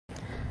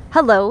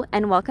Hello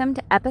and welcome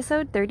to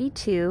episode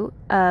 32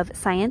 of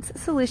Science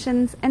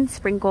Solutions and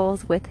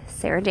Sprinkles with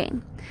Sarah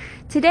Jane.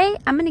 Today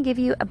I'm going to give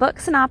you a book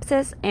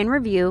synopsis and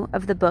review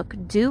of the book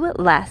Do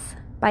Less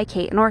by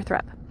Kate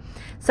Northrup.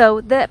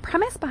 So the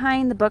premise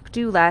behind the book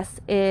Do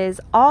Less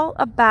is all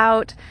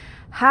about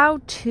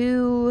how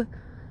to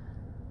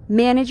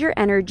manage your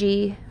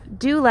energy,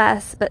 do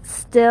less, but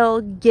still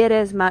get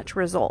as much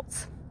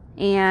results.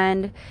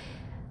 And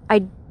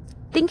I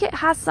think it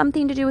has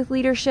something to do with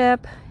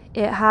leadership.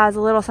 It has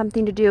a little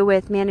something to do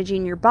with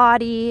managing your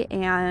body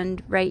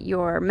and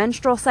your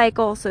menstrual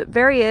cycle. So it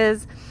very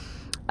is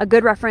a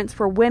good reference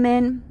for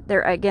women.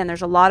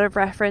 There's a lot of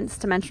reference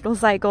to menstrual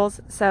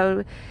cycles.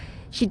 So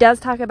she does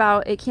talk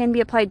about it can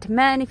be applied to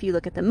men if you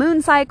look at the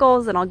moon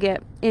cycles, and I'll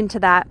get into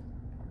that.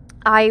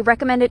 I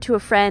recommend it to a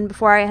friend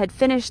before I had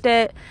finished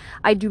it.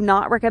 I do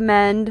not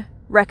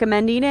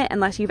recommending it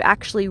unless you've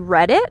actually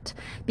read it,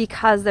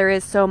 because there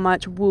is so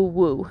much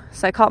woo-woo.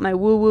 So I call it my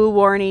woo-woo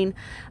warning.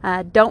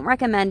 Don't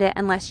recommend it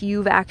unless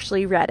you've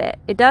actually read it.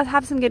 It does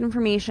have some good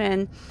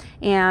information,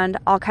 and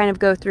I'll kind of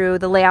go through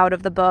the layout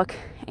of the book.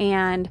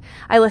 And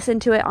I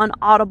listened to it on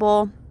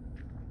Audible.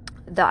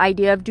 The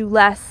idea of do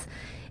less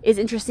is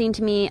interesting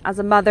to me as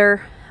a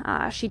mother.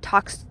 She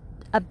talks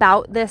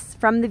about this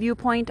from the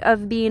viewpoint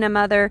of being a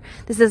mother.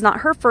 This is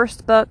not her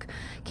first book.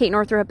 Kate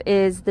Northrup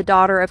is the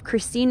daughter of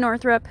Christine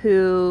Northrup,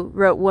 who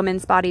wrote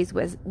Women's Bodies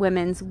with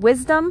Women's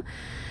Wisdom.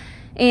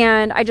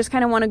 And I just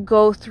kind of want to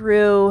go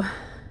through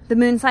the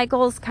moon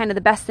cycles, kind of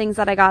the best things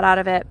that I got out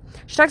of it.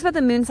 She talks about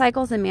the moon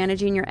cycles and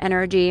managing your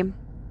energy.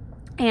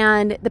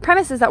 And the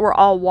premise is that we're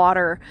all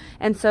water.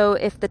 And so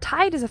if the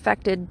tide is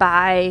affected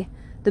by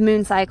the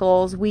moon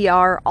cycles, we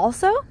are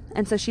also.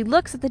 And so she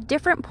looks at the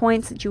different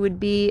points that you would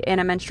be in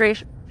a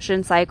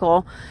menstruation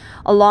cycle,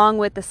 along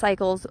with the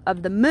cycles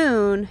of the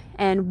moon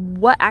and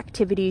what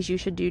activities you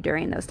should do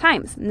during those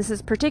times. And this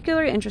is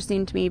particularly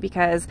interesting to me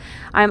because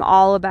I'm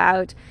all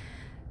about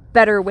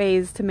better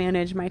ways to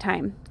manage my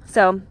time.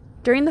 So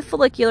during the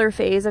follicular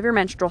phase of your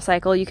menstrual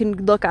cycle, you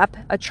can look up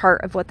a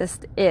chart of what this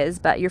is,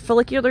 but your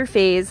follicular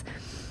phase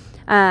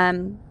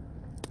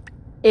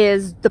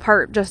is the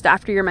part just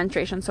after your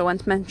menstruation. So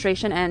once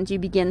menstruation ends, you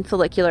begin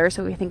follicular.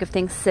 So we think of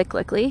things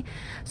cyclically.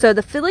 So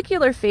the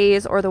follicular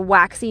phase, or the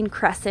waxing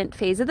crescent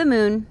phase of the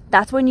moon,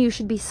 that's when you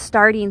should be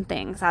starting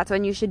things. That's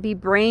when you should be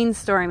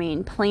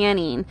brainstorming,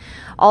 planning,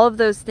 all of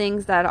those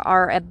things that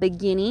are a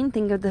beginning.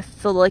 Think of the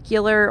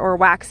follicular or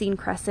waxing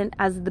crescent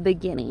as the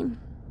beginning.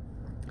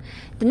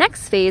 The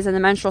next phase in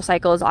the menstrual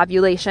cycle is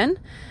ovulation.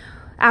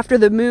 After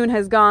the moon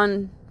has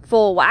gone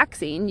full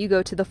waxing, you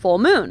go to the full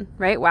moon,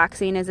 right?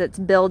 Waxing is it's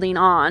building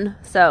on.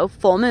 So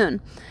full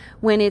moon.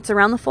 When it's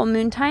around the full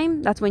moon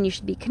time, that's when you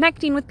should be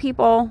connecting with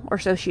people, or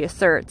so she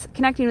asserts.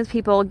 Connecting with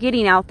people,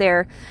 getting out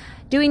there,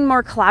 doing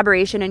more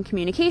collaboration and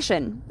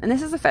communication. And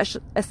this is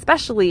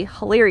especially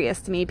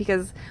hilarious to me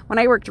because when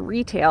I worked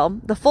retail,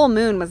 the full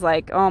moon was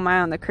like, oh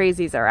man, the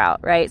crazies are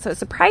out, right? So it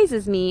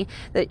surprises me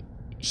that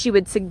she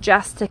would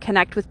suggest to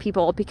connect with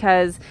people,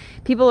 because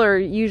people are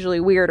usually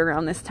weird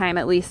around this time,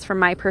 at least from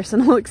my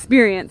personal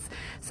experience.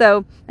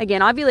 So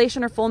again,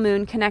 ovulation or full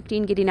moon,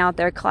 connecting, getting out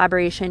there,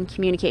 collaboration,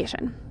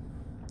 communication.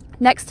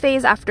 Next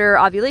phase after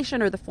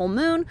ovulation or the full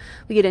moon,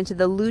 we get into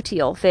the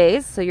luteal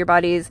phase. So your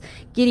body's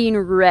getting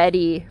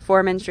ready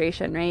for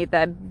menstruation, right?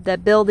 The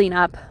building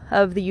up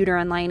of the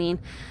uterine lining,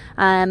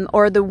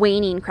 or the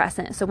waning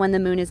crescent. So when the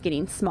moon is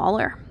getting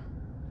smaller,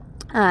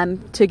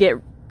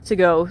 to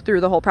go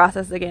through the whole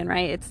process again,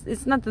 right?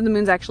 It's not that the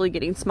moon's actually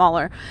getting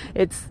smaller.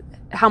 It's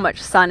how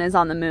much sun is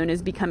on the moon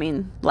is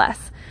becoming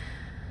less.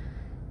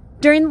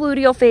 During the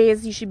luteal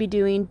phase, you should be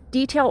doing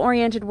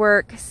detail-oriented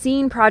work,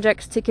 seeing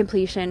projects to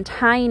completion,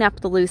 tying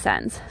up the loose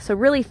ends. So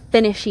really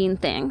finishing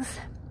things.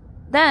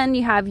 Then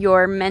you have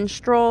your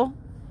menstrual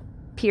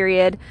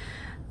period,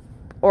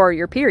 or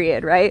your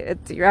period, right?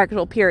 It's your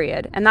actual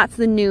period. And that's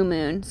the new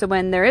moon. So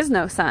when there is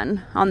no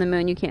sun on the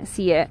moon, you can't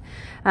see it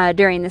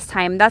during this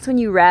time. That's when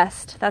you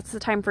rest. That's the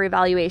time for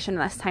evaluation.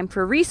 That's time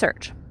for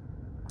research.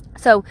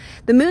 So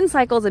the moon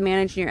cycles and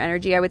managing your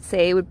energy, I would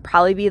say, would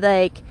probably be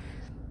like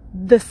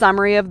the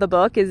summary of the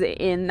book is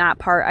in that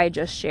part I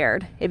just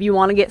shared. If you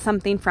want to get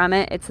something from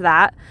it, it's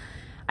that.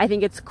 I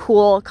think it's a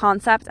cool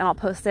concept, and I'll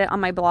post it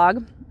on my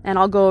blog, and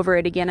I'll go over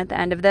it again at the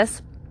end of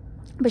this.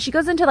 But she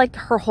goes into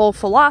her whole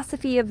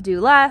philosophy of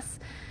do less.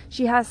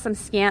 She has some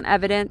scant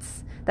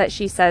evidence that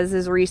she says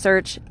is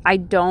research. I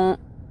don't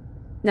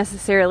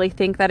necessarily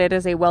think that it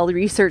is a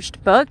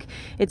well-researched book.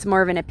 It's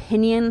more of an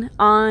opinion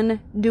on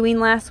doing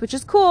less, which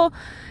is cool.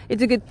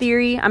 It's a good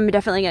theory. I'm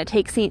definitely going to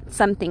take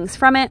some things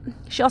from it.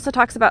 She also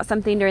talks about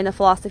something during the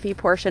philosophy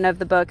portion of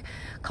the book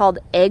called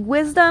egg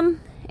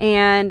wisdom.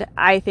 And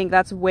I think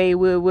that's way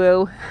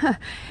woo-woo.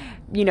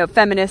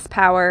 Feminist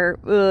power,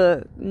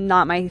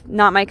 not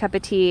my cup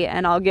of tea,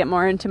 and I'll get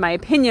more into my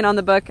opinion on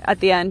the book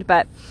at the end.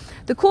 But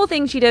the cool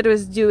thing she did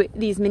was do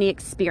these mini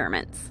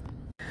experiments.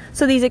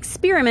 So these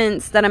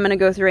experiments that I'm going to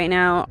go through right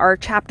now are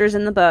chapters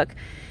in the book,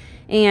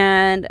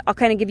 and I'll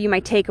kind of give you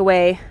my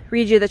takeaway,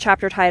 read you the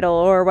chapter title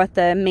or what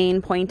the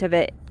main point of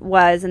it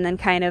was, and then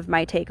kind of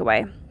my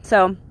takeaway.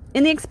 So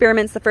in the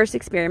experiments, the first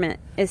experiment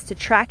is to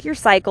track your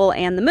cycle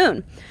and the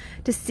moon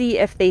to see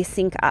if they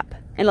sync up.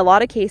 In a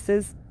lot of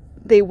cases,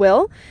 they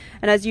will.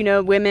 And as you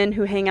know, women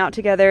who hang out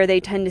together, they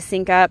tend to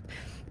sync up,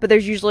 but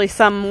there's usually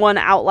one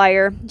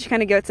outlier. She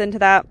kind of gets into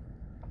that,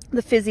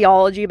 the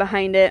physiology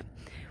behind it.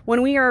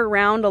 When we are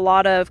around a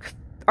lot of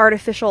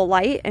artificial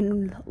light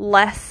and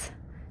less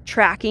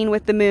tracking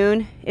with the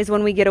moon is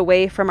when we get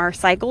away from our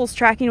cycles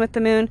tracking with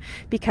the moon,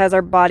 because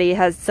our body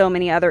has so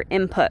many other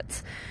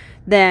inputs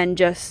than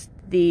just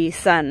the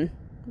sun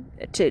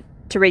to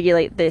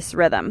regulate this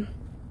rhythm.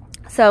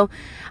 So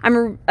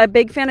I'm a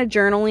big fan of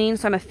journaling,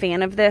 so I'm a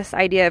fan of this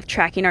idea of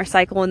tracking our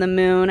cycle in the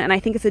moon, and I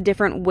think it's a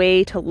different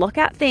way to look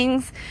at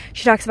things.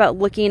 She talks about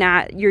looking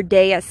at your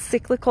day as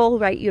cyclical,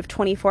 right? You have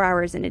 24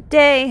 hours in a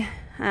day,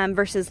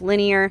 versus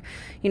linear,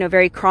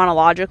 very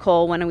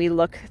chronological when we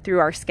look through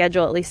our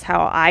schedule, at least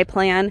how I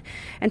plan.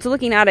 And so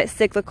looking at it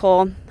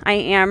cyclical, I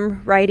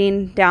am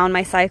writing down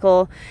my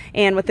cycle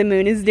and what the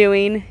moon is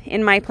doing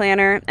in my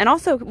planner, and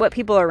also what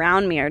people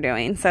around me are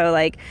doing. So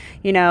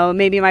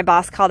maybe my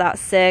boss called out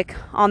sick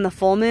on the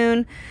full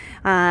moon.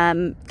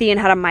 Thean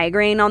had a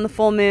migraine on the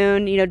full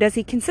moon. Does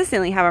he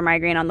consistently have a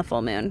migraine on the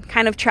full moon?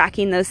 Kind of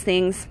tracking those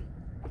things,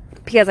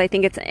 because I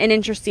think it's an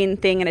interesting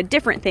thing and a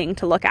different thing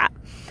to look at.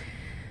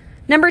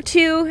 Number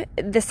 2,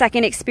 the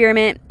second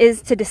experiment,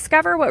 is to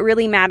discover what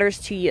really matters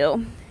to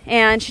you.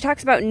 And she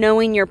talks about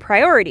knowing your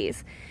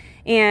priorities.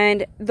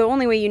 And the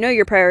only way you know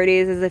your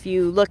priorities is if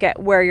you look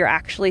at where you're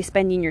actually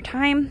spending your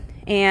time.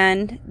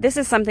 And this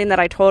is something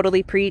that I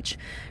totally preach,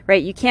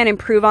 right? You can't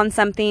improve on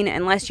something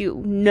unless you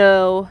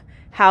know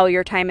how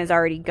your time is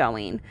already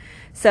going.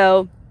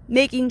 So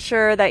making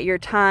sure that your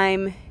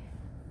time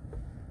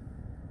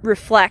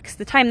reflects,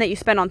 the time that you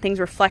spend on things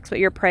reflects what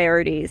your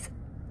priorities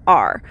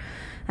are.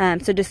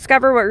 So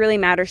discover what really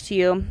matters to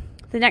you.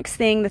 The next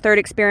thing, the third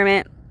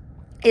experiment,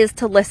 is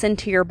to listen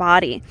to your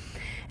body.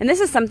 And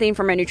this is something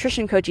from a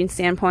nutrition coaching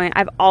standpoint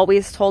I've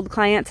always told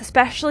clients,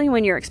 especially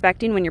when you're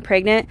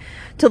pregnant,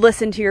 to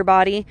listen to your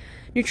body.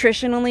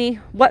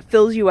 Nutritionally, what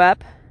fills you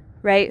up,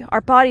 right?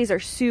 Our bodies are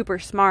super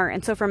smart.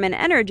 And so from an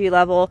energy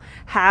level,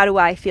 how do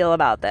I feel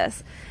about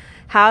this?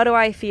 How do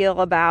I feel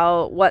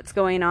about what's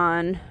going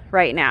on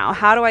right now?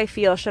 How do I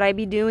feel? Should I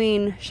be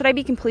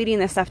completing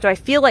this stuff? Do I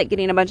feel like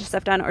getting a bunch of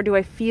stuff done, or do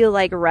I feel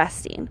like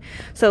resting?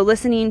 So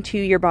listening to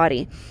your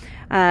body.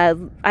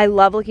 I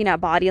love looking at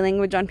body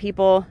language on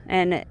people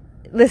and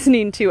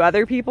listening to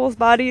other people's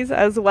bodies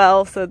as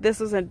well. So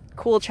this was a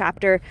cool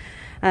chapter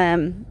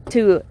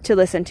to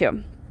listen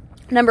to.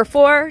 Number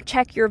 4,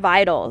 check your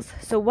vitals.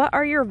 So what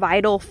are your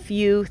vital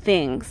few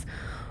things?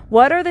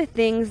 What are the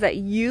things that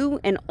you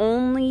and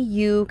only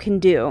you can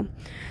do?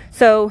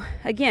 So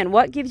again,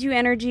 what gives you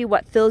energy?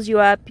 What fills you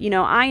up?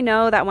 I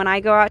know that when I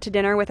go out to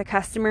dinner with a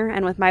customer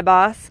and with my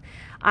boss,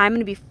 I'm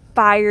going to be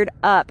fired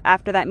up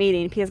after that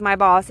meeting, because my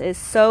boss is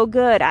so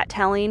good at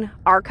telling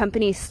our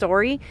company's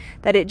story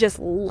that it just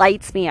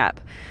lights me up.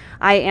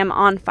 I am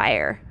on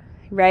fire,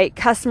 right?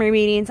 Customer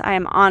meetings, I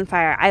am on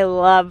fire. I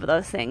love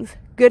those things.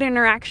 Good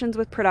interactions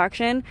with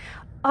production.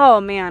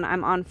 Oh man,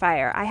 I'm on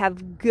fire. I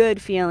have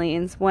good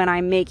feelings when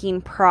I'm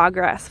making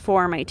progress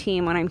for my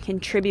team, when I'm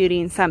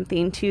contributing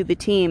something to the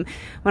team,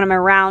 when I'm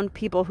around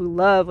people who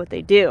love what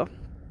they do.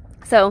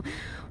 So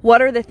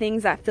what are the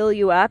things that fill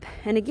you up?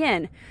 And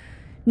again,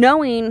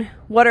 knowing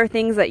what are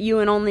things that you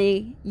and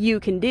only you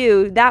can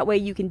do, that way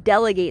you can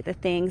delegate the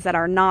things that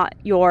are not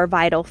your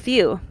vital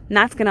few. And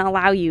that's going to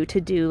allow you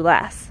to do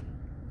less.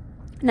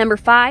 Number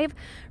 5,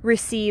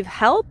 receive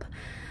help.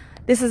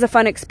 This is a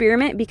fun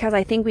experiment because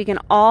I think we can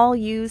all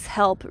use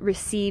help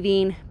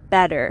receiving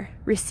better,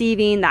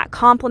 receiving that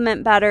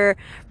compliment better,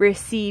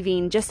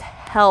 receiving just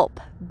help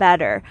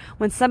better.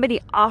 When somebody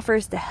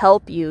offers to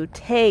help you,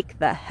 take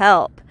the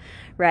help,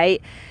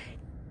 right?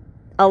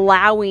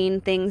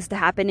 Allowing things to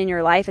happen in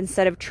your life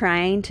instead of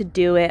trying to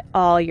do it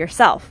all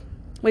yourself,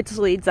 which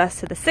leads us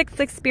to the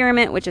 6th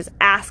experiment, which is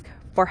ask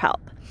for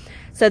help.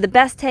 So the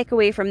best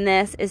takeaway from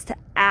this is to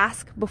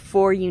ask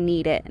before you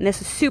need it. And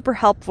this is super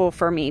helpful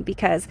for me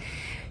because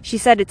she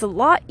said it's a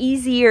lot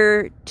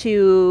easier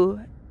to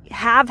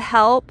have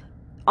help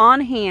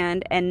on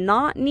hand and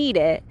not need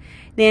it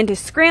than to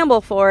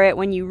scramble for it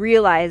when you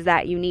realize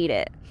that you need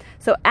it.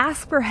 So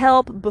ask for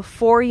help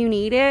before you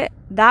need it.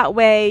 That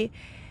way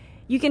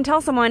you can tell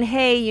someone,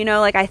 hey,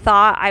 I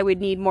thought I would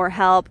need more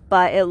help,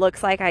 but it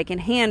looks like I can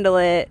handle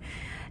it.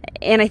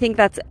 And I think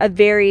that's a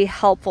very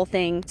helpful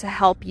thing to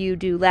help you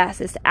do less,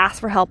 is to ask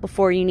for help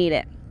before you need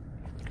it.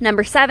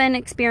 Number 7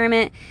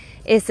 experiment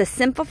is to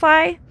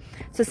simplify.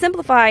 So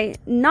simplify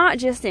not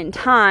just in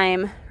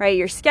time, right,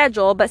 your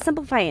schedule, but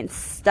simplify in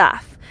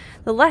stuff.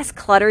 The less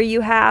clutter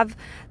you have,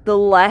 the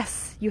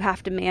less you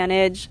have to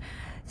manage.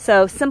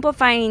 So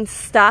simplifying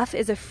stuff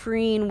is a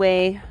freeing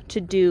way to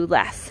do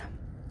less.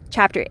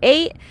 Chapter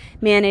 8,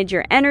 manage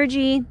your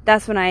energy.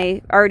 That's when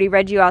I already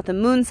read you out the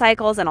moon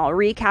cycles, and I'll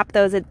recap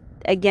those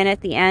again at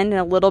the end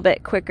a little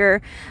bit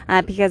quicker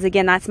because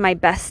again, that's my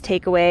best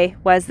takeaway,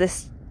 was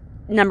this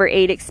number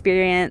 8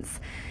 experiment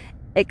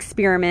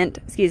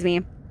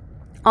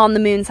on the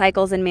moon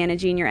cycles and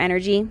managing your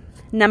energy.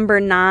 Number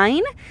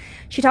 9,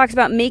 she talks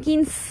about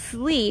making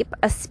sleep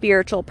a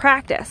spiritual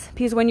practice,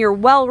 because when you're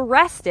well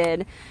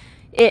rested,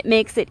 it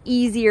makes it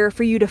easier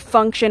for you to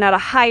function at a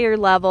higher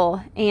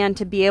level and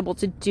to be able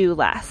to do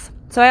less.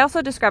 So I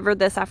also discovered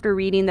this after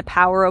reading The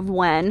Power of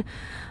When,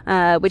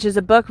 which is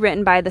a book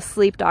written by the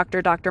sleep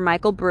doctor, Dr.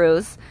 Michael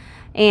Breus.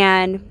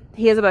 And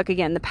he has a book,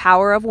 again, The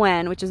Power of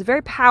When, which is a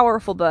very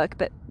powerful book,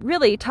 but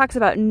really talks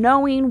about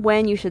knowing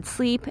when you should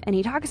sleep. And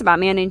he talks about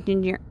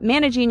managing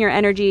your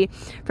energy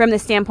from the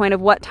standpoint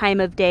of what time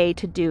of day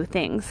to do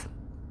things.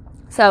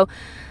 So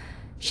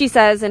she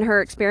says in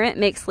her experiment,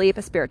 make sleep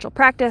a spiritual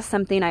practice,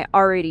 something I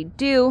already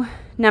do.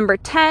 Number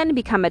 10,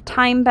 become a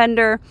time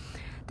bender.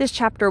 This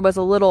chapter was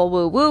a little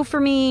woo-woo for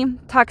me.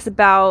 Talks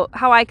about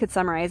how I could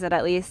summarize it,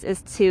 at least,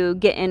 is to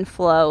get in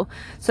flow.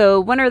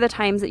 So when are the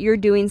times that you're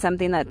doing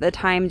something that the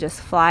time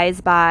just flies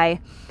by?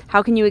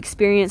 How can you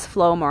experience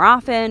flow more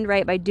often,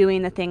 right? By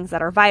doing the things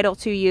that are vital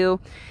to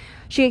you.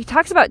 She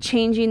talks about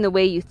changing the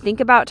way you think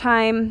about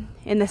time,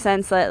 in the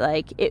sense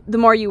that the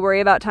more you worry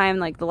about time,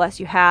 the less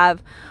you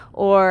have.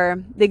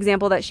 Or the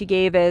example that she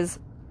gave is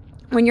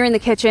when you're in the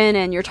kitchen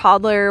and your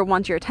toddler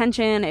wants your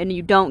attention and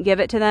you don't give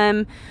it to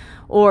them,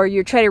 or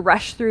you try to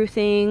rush through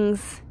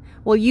things.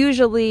 Well,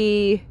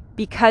 usually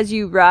because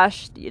you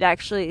rushed,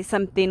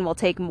 something will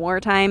take more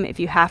time if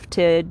you have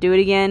to do it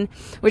again,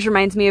 which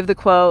reminds me of the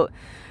quote,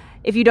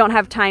 if you don't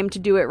have time to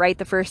do it right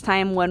the first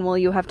time, when will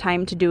you have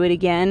time to do it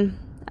again?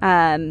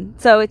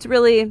 So it's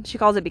really, she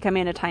calls it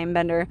becoming a time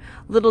bender,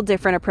 a little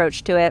different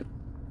approach to it.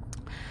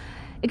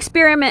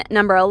 Experiment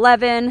number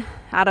 11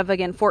 out of,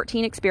 again,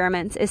 14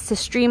 experiments is to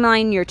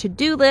streamline your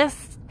to-do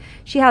list.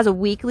 She has a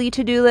weekly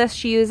to-do list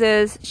she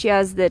uses. She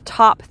has the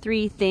top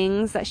 3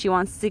 things that she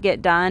wants to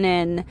get done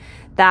in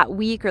that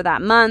week or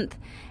that month.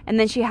 And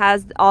then she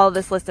has all of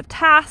this list of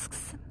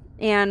tasks.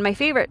 And my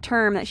favorite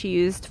term that she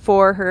used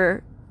for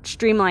her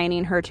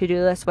streamlining her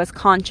to-do list was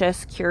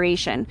conscious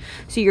curation.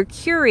 So you're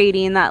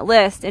curating that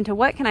list into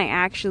what can I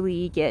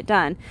actually get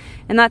done?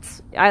 And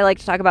I like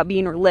to talk about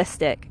being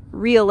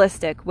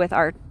realistic with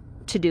our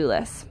to-do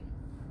list.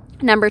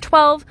 Number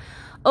 12,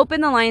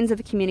 open the lines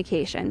of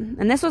communication.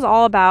 And this was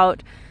all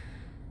about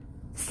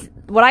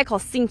what I call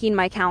syncing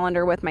my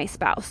calendar with my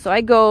spouse. So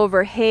I go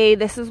over, hey,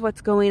 this is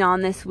what's going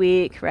on this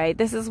week, right?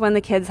 This is when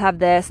the kids have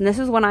this, and this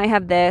is when I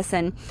have this.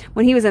 And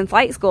when he was in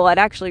flight school, I'd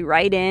actually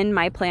write in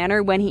my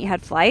planner when he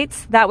had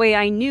flights. That way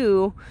I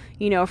knew,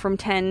 from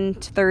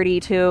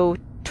 10:30 to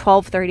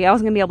 12:30, I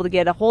wasn't going to be able to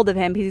get a hold of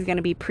him because he's going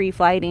to be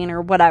pre-flighting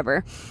or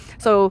whatever.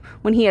 So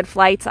when he had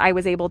flights, I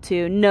was able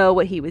to know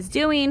what he was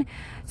doing.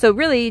 So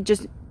really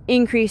just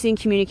increasing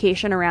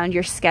communication around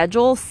your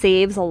schedule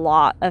saves a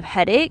lot of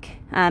headache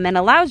and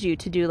allows you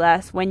to do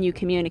less when you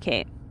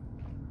communicate.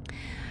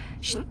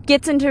 She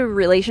gets into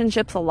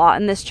relationships a lot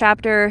in this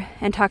chapter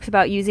and talks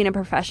about using a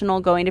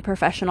professional, going to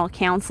professional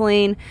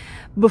counseling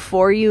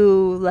before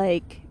you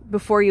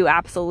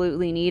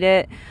absolutely need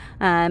it,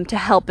 to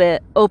help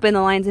it open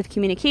the lines of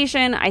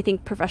communication. I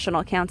think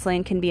professional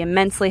counseling can be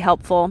immensely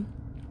helpful.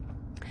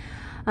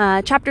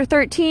 Chapter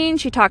 13,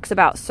 she talks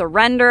about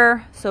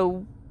surrender.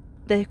 So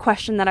the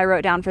question that I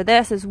wrote down for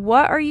this is,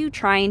 what are you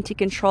trying to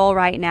control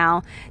right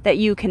now that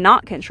you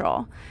cannot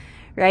control,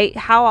 right?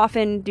 How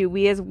often do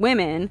we as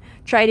women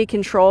try to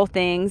control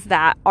things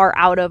that are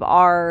out of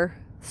our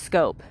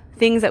scope,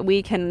 things that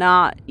we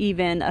cannot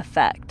even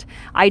affect?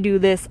 I do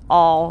this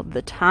all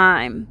the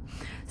time.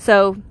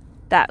 So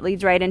that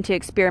leads right into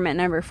experiment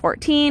number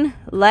 14,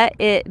 let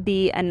it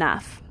be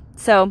enough.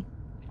 So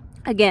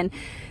again,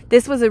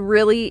 this was a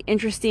really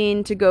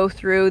interesting to go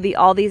through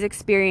all these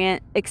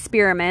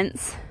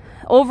experiments.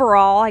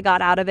 Overall, I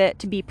got out of it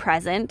to be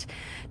present,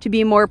 to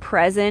be more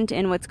present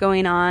in what's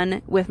going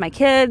on with my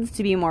kids,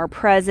 to be more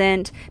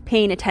present,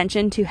 paying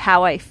attention to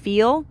how I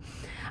feel.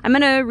 I'm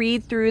going to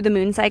read through the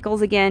moon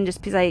cycles again,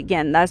 just because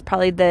that's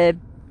probably the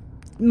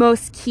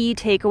most key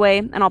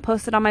takeaway, and I'll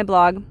post it on my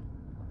blog.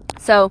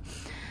 So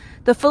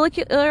the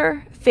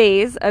follicular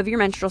phase of your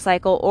menstrual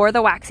cycle, or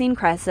the waxing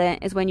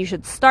crescent, is when you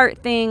should start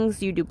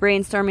things, you do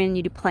brainstorming,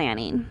 you do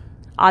planning.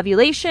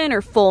 Ovulation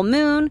or full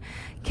moon,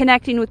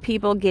 connecting with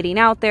people, getting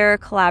out there,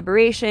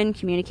 collaboration,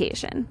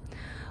 communication.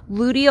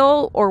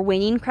 Luteal or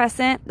waning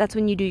crescent, that's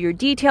when you do your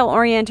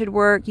detail-oriented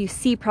work, you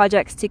see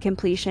projects to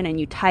completion, and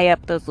you tie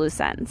up those loose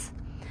ends.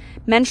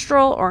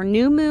 Menstrual or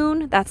new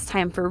moon, that's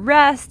time for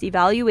rest,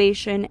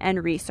 evaluation,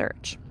 and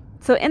research.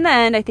 So in the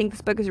end, I think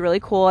this book is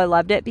really cool. I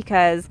loved it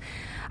because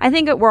I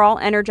think that we're all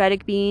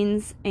energetic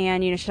beings,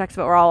 and she talks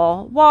about we're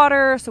all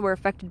water, so we're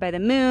affected by the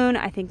moon.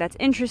 I think that's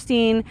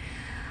interesting.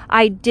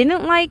 I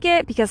didn't like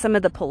it because some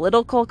of the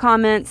political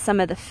comments,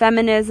 some of the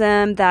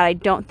feminism that I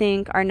don't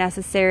think are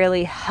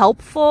necessarily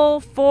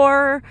helpful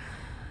for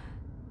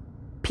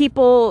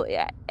people.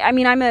 I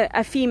mean, I'm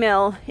a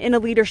female in a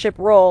leadership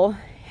role,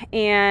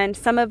 and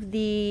some of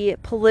the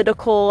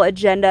political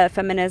agenda of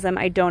feminism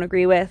I don't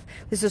agree with.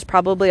 This is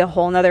probably a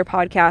whole nother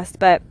podcast,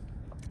 but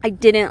I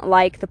didn't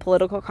like the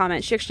political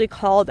comments. She actually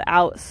called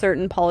out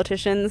certain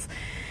politicians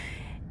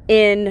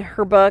in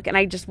her book, and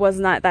I just was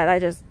not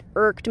that.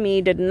 irked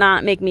me, did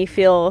not make me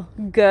feel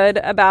good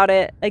about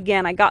it.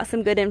 Again, I got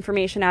some good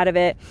information out of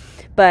it.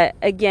 But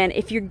again,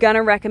 if you're going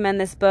to recommend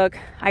this book,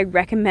 I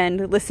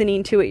recommend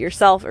listening to it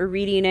yourself or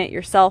reading it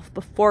yourself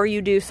before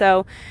you do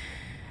so.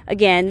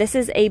 Again, this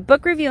is a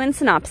book review and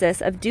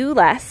synopsis of Do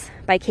Less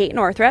by Kate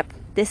Northrup.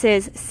 This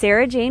is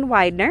Sarah Jane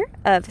Widener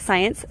of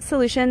Science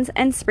Solutions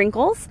and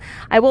Sprinkles.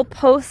 I will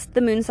post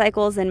the moon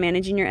cycles and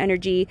managing your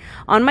energy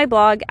on my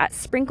blog at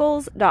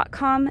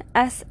sprinkles.com,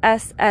 SSSPRINKLES,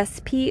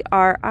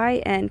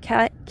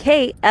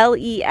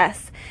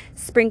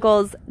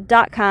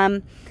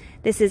 sprinkles.com.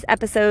 This is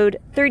episode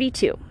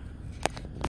 32.